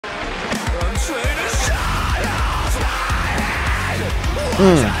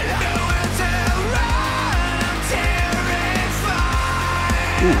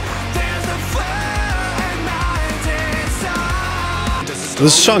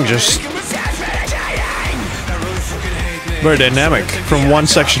This song just very dynamic from one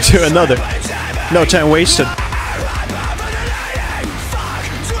section to another. No time wasted.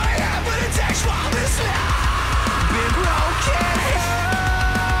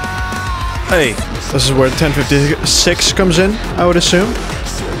 Hey, this is where 1056 comes in, I would assume.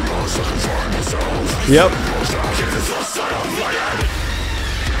 Yep.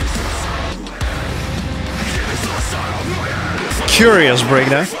 Curious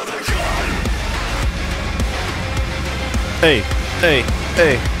breakdown. Hey, hey,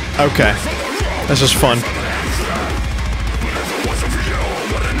 hey. Okay. This is fun.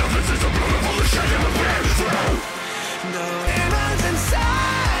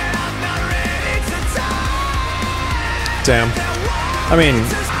 Damn. I mean,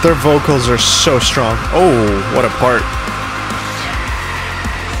 their vocals are so strong. Oh, what a part.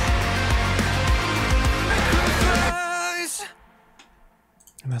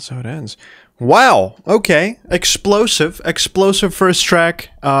 And that's how it ends. Wow, okay. Explosive first track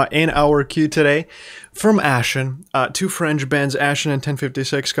in our queue today from Ashen. Two French bands, Ashen and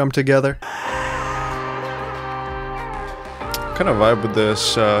 1056, come together. Kind of vibe with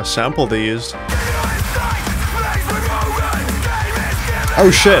this sample they used. Oh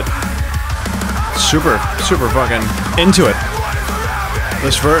shit. Super fucking into it.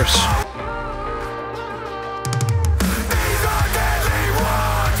 This verse.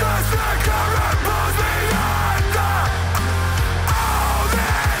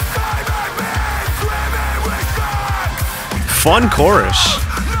 Fun chorus.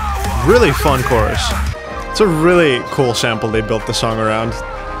 Really fun chorus. It's a really cool sample they built the song around.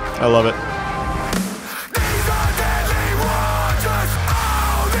 I love it.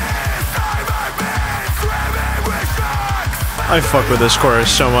 I fuck with this chorus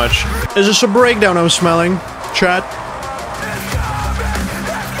so much. Is this a breakdown I'm smelling, chat?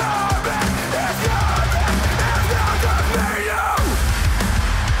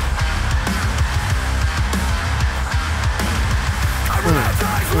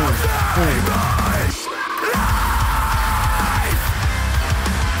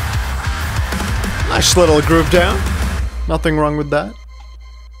 Nice little groove down. Nothing wrong with that.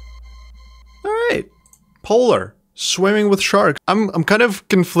 Alright. Polar. Swimming with Sharks. I'm kind of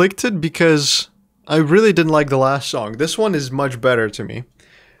conflicted because I really didn't like the last song. This one is much better to me.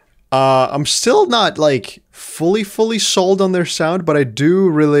 I'm still not like fully sold on their sound, but I do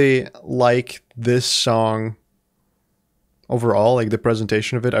really like this song overall, like the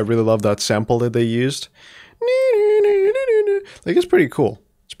presentation of it. I really love that sample that they used. Like it's pretty cool.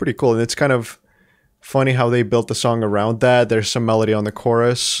 It's pretty cool, and it's kind of funny how they built the song around that. There's some melody on the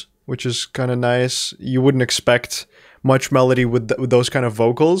chorus, which is kind of nice. You wouldn't expect much melody with those kind of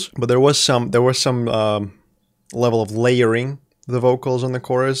vocals, but there was some level of layering the vocals on the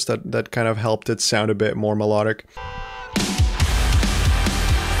chorus that kind of helped it sound a bit more melodic.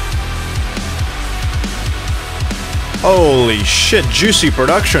 Holy shit, juicy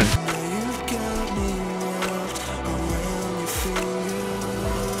production.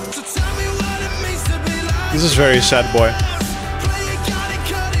 This is very sad boy.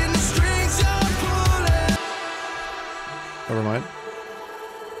 Never mind.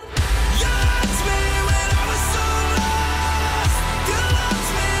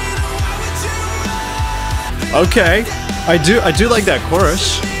 Okay, I do like that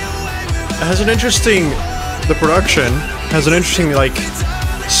chorus. It has an interesting, the production has an interesting like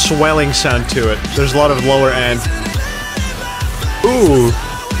swelling sound to it. There's a lot of lower end. Ooh,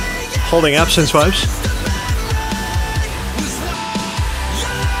 holding absence vibes.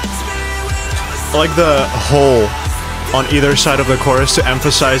 I like the hole on either side of the chorus to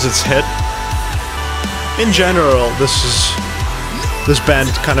emphasize its hit. In general, this band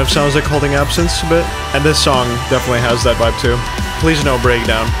kind of sounds like Holding Absence a bit, and this song definitely has that vibe too. Please no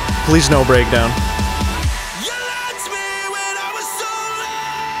breakdown. Please no breakdown.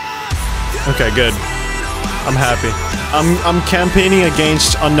 Okay, good. I'm happy. I'm campaigning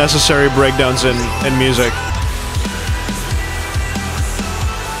against unnecessary breakdowns in music.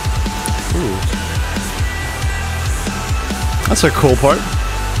 Ooh. That's a cool part.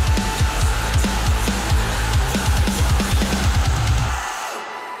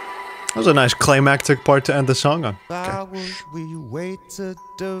 That was a nice climactic part to end the song on. Okay. We wait to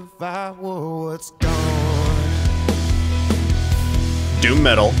devour what's gone. Doom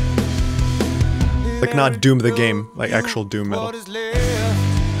metal. Like not Doom the game, like actual Doom metal.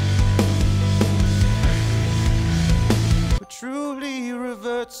 Truly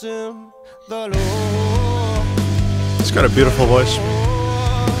He's got a beautiful voice.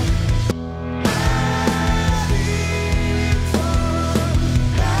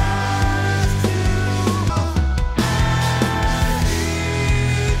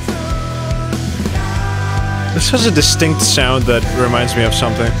 This has a distinct sound that reminds me of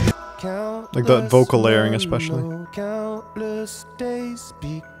something. Like the vocal layering especially. Countless days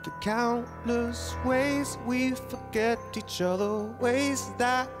speak the countless ways we forget each other, ways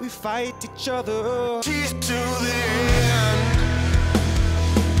that we fight each other. To the end.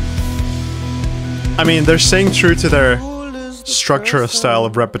 I mean, they're staying true to their structure style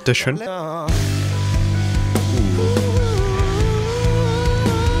of repetition.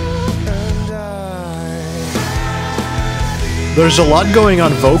 There's a lot going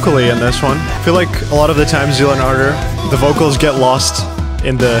on vocally in this one. I feel like a lot of the times Zeal and Ardor, the vocals get lost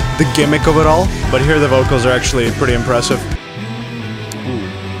in the gimmick of it all, but here the vocals are actually pretty impressive. Ooh.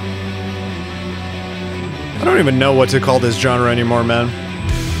 I don't even know what to call this genre anymore, man.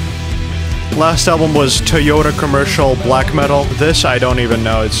 Last album was Toyota commercial black metal. This, I don't even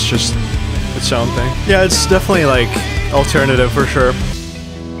know, it's just its own thing. Yeah, it's definitely like alternative for sure.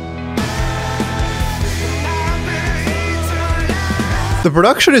 The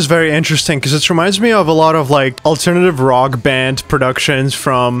production is very interesting because it reminds me of a lot of like alternative rock band productions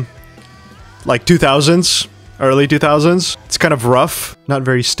from like 2000s, early 2000s. It's kind of rough, not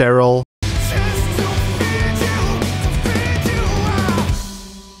very sterile.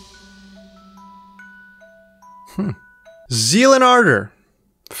 Zeal and Ardor,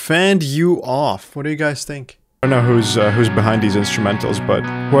 Fend You Off. What do you guys think? I don't know who's behind these instrumentals, but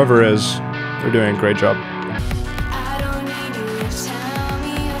whoever is, they're doing a great job.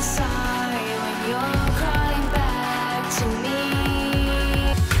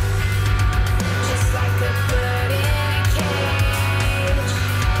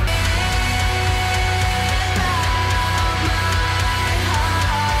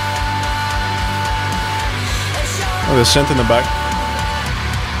 Oh, the synth in the back.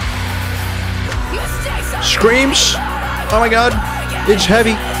 Screams! Oh my god, it's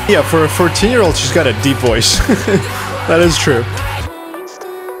heavy. Yeah, for a 14-year-old, she's got a deep voice. That is true.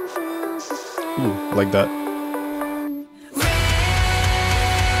 Ooh, like that.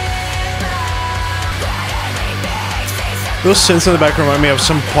 Those synths in the back remind me of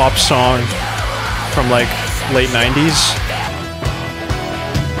some pop song from like late 90s.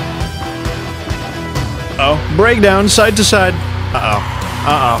 Oh, breakdown side to side.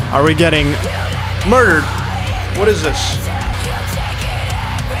 Are we getting murdered? What is this?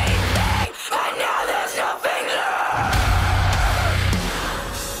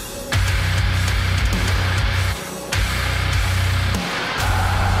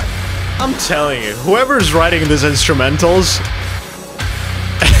 I'm telling you, whoever's writing these instrumentals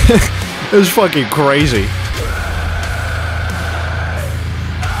is fucking crazy.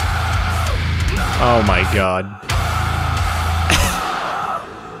 Oh my god.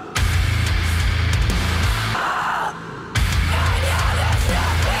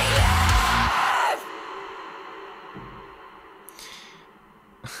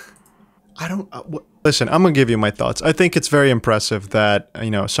 I don't listen, I'm gonna give you my thoughts. I think it's very impressive that,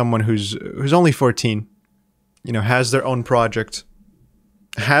 you know, someone who's only 14, you know, has their own project,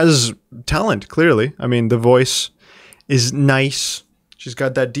 has talent, clearly. I mean, the voice is nice. She's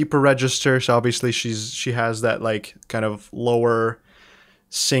got that deeper register, so obviously she has that like kind of lower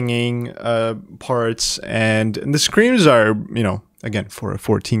singing parts, and the screams are, you know, again, for a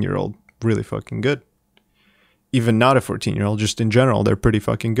 14-year-old, really fucking good. Even not a 14-year-old, just in general, they're pretty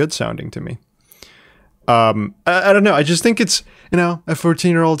fucking good sounding to me. I don't know, I just think it's, you know, a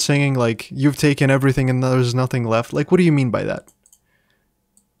 14-year-old singing like, you've taken everything and there's nothing left. Like, what do you mean by that?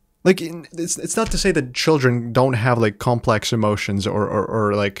 Like, it's not to say that children don't have like complex emotions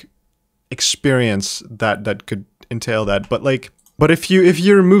or like experience that could entail that, but like, but if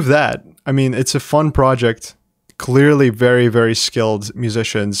you remove that, I mean, it's a fun project, clearly very, very skilled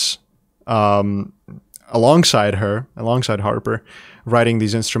musicians, alongside Harper, writing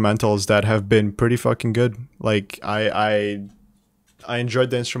these instrumentals that have been pretty fucking good. Like, I enjoyed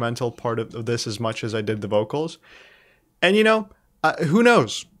the instrumental part of this as much as I did the vocals, and you know, who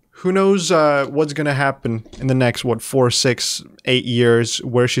knows? Who knows what's gonna happen in the next, what, 4, 6, 8 years,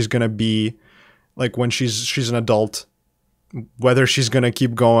 where she's gonna be, like when she's an adult, whether she's gonna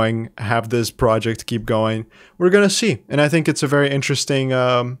keep going, have this project keep going. We're gonna see, and I think it's a very interesting,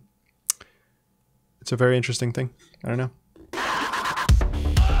 thing. I don't know.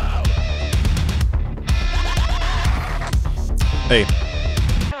 Hey.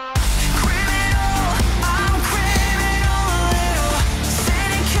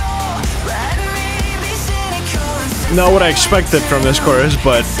 not what I expected from this chorus,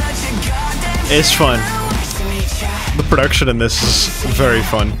 but it's fun. The production in this is very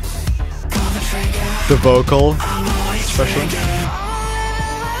fun. The vocal, especially.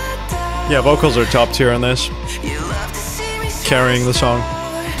 Yeah, vocals are top tier on this. Carrying the song.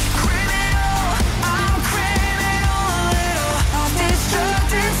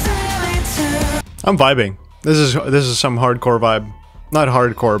 I'm vibing. This is some hardcore vibe. Not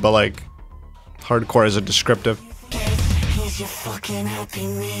hardcore, but like hardcore as a descriptive.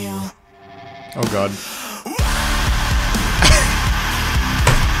 Oh god.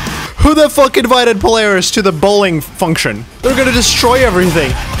 Who the fuck invited Polaris to the bowling function? They're gonna destroy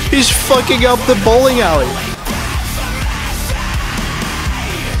everything. He's fucking up the bowling alley.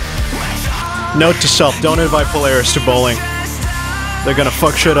 Note to self, don't invite Polaris to bowling. They're gonna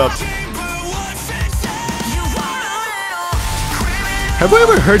fuck shit up. Have I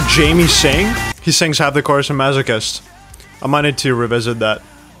ever heard Jamie sing? He sings half the chorus in Masochist. I might need to revisit that.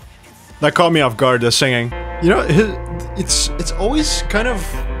 That caught me off guard, the singing. You know, it's always kind of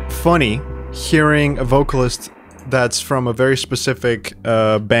funny hearing a vocalist that's from a very specific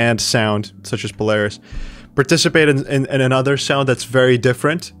band sound, such as Polaris, participate in another sound that's very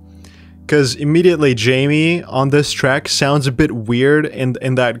different. Because immediately Jamie on this track sounds a bit weird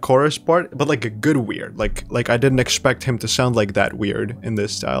in that chorus part, but like a good weird. Like I didn't expect him to sound like that weird in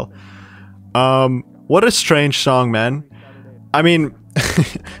this style. What a strange song, man. I mean,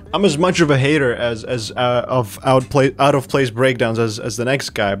 I'm as much of a hater as of out of place breakdowns as the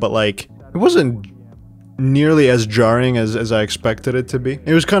next guy, but like it wasn't nearly as jarring as I expected it to be.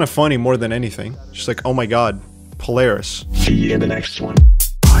 It was kind of funny more than anything. Just like, oh my god, Polaris. See you in the next one.